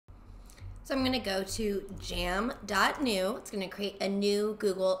So I'm going to go to jam.new. It's going to create a new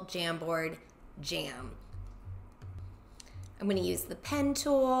Google Jamboard Jam. I'm going to use the pen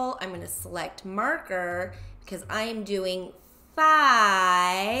tool. I'm going to select marker because I am doing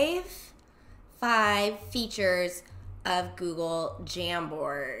five features of Google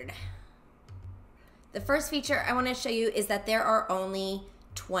Jamboard. The first feature I want to show you is that there are only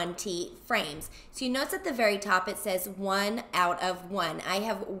 20 frames. So you notice at the very top it says 1 out of 1. I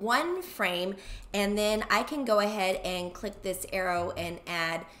have 1 frame, and then I can go ahead and click this arrow and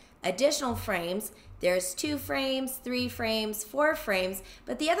add additional frames. There's 2 frames, 3 frames, 4 frames,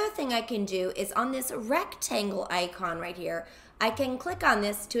 but the other thing I can do is on this rectangle icon right here, I can click on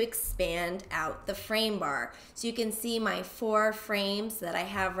this to expand out the frame bar. So you can see my 4 frames that I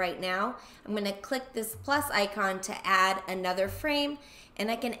have right now. I'm going to click this plus icon to add another frame, and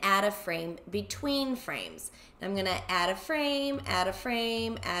I can add a frame between frames. I'm going to add a frame, add a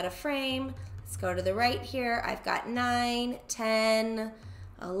frame, add a frame. Let's go to the right here. I've got 9, 10,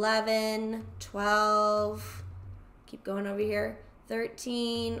 11, 12, keep going over here,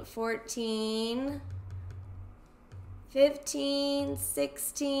 13, 14, 15,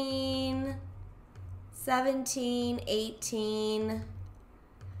 16, 17, 18,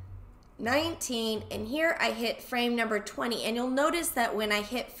 19, and here I hit frame number 20, and you'll notice that when I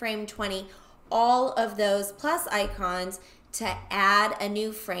hit frame 20, all of those plus icons to add a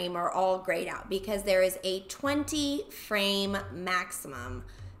new frame are all grayed out because there is a 20 frame maximum.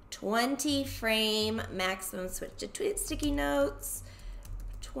 20 frame maximum. Switch to sticky notes.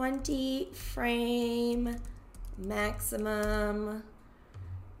 20 frame maximum.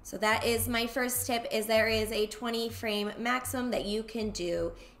 So that is my first tip, is there is a 20 frame maximum that you can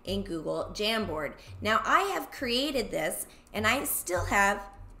do in Google Jamboard. Now I have created this and I still have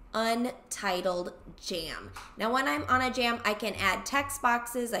untitled jam. Now when I'm on a jam, I can add text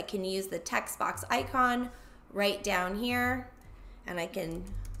boxes. I can use the text box icon right down here, and I can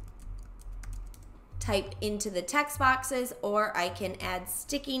type into the text boxes, or I can add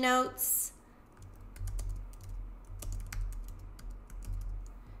sticky notes.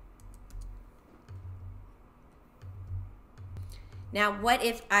 Now, what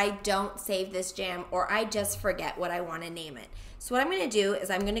if I don't save this jam, or I just forget what I want to name it? So what I'm going to do is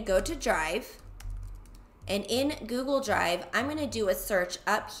I'm going to go to Drive, and in Google Drive, I'm going to do a search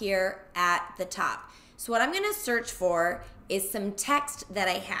up here at the top. So what I'm going to search for is some text that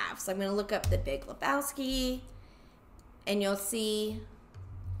I have. So I'm going to look up The Big Lebowski, and you'll see,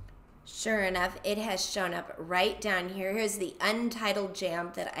 sure enough, it has shown up right down here. Here's the untitled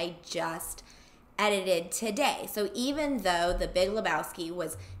jam that I just edited today. So even though The Big Lebowski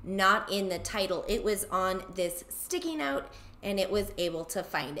was not in the title, it was on this sticky note and it was able to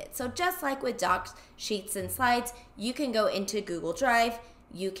find it. So just like with docs, sheets, and slides, you can go into Google Drive,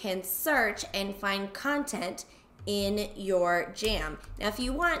 you can search and find content in your jam. Now if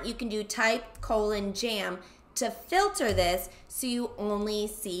you want, you can do type:"jam" to filter this so you only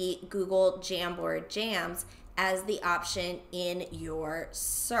see Google Jamboard Jams as the option in your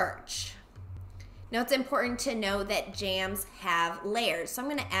search. Now it's important to know that jams have layers. So I'm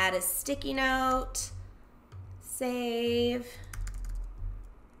going to add a sticky note, save,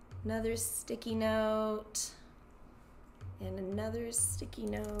 another sticky note, and another sticky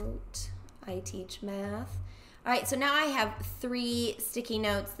note. I teach math. All right, so now I have 3 sticky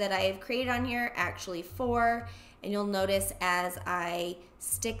notes that I have created on here, actually 4, and you'll notice as I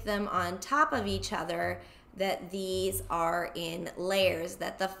stick them on top of each other that these are in layers,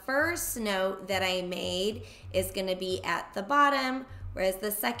 that the first note that I made is going to be at the bottom, whereas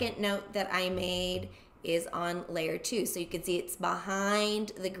the second note that I made is on layer 2. So you can see it's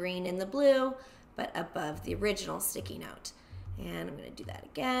behind the green and the blue, but above the original sticky note. And I'm going to do that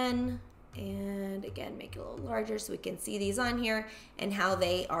again. And again, make it a little larger so we can see these on here and how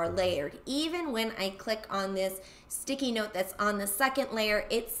they are layered. Even when I click on this sticky note that's on the second layer,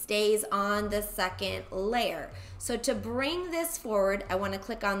 it stays on the second layer. So to bring this forward, I want to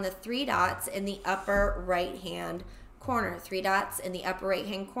click on the 3 dots in the upper right hand corner. 3 dots in the upper right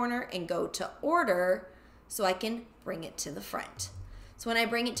hand corner, and go to order so I can bring it to the front. So when I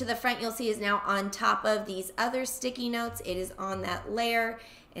bring it to the front, you'll see is now on top of these other sticky notes. It is on that layer.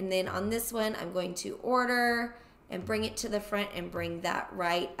 And then on this one, I'm going to order and bring it to the front and bring that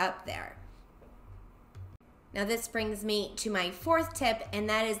right up there. Now this brings me to my 4th tip, and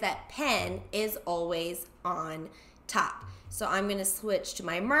that is that pen is always on top. So I'm going to switch to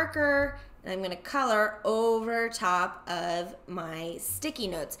my marker, and I'm going to color over top of my sticky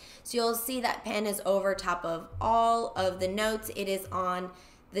notes. So you'll see that pen is over top of all of the notes. It is on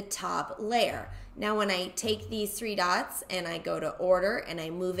the top layer. Now when I take these three dots and I go to order and I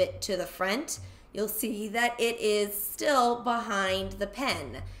move it to the front, you'll see that it is still behind the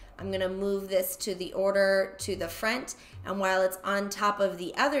pen. I'm going to move this to the order to the front, and while it's on top of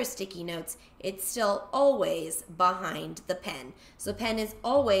the other sticky notes, it's still always behind the pen. So pen is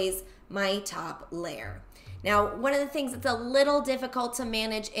always my top layer. Now, one of the things that's a little difficult to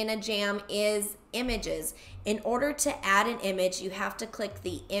manage in a jam is images. In order to add an image, you have to click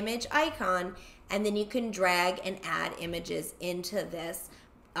the image icon, and then you can drag and add images into this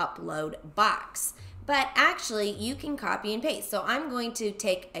upload box. But actually, you can copy and paste. So I'm going to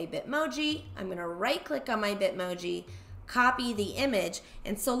take a Bitmoji, I'm going to right click on my Bitmoji, copy the image,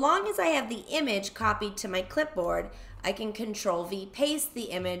 and so long as I have the image copied to my clipboard, I can Control V paste the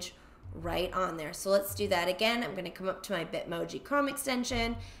image right on there. So let's do that again. I'm going to come up to my Bitmoji Chrome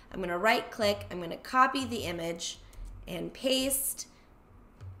extension, I'm going to right click, I'm going to copy the image and paste.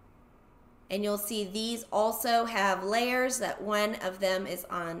 And you'll see these also have layers, that one of them is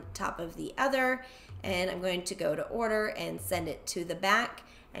on top of the other. And I'm going to go to order and send it to the back.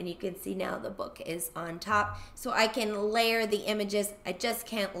 And you can see now the book is on top. So I can layer the images. I just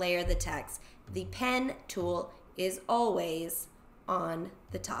can't layer the text. The pen tool is always on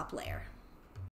the top layer.